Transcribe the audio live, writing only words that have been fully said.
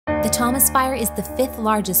The Thomas Fire is the 5th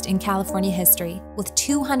largest in California history, with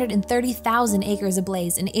 230,000 acres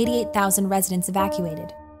ablaze and 88,000 residents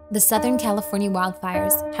evacuated. The Southern California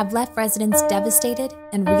wildfires have left residents devastated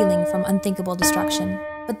and reeling from unthinkable destruction.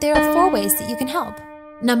 But there are 4 ways that you can help.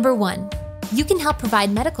 Number 1. You can help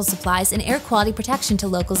provide medical supplies and air quality protection to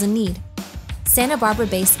locals in need. Santa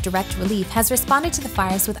Barbara-based Direct Relief has responded to the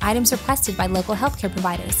fires with items requested by local healthcare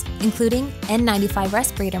providers, including N95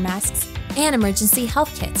 respirator masks and emergency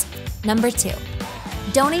health kits. Number 2.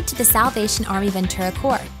 Donate to the Salvation Army Ventura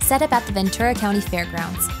Corp, set up at the Ventura County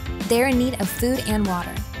Fairgrounds. They're in need of food and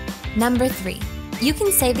water. Number 3. You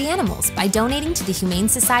can save the animals by donating to the Humane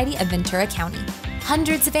Society of Ventura County.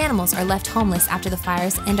 Hundreds of animals are left homeless after the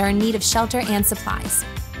fires and are in need of shelter and supplies.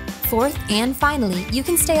 4th and finally, you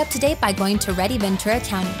can stay up to date by going to Ready Ventura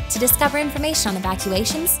County to discover information on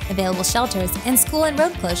evacuations, available shelters, and school and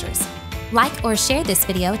road closures. Like or share this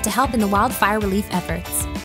video to help in the wildfire relief efforts.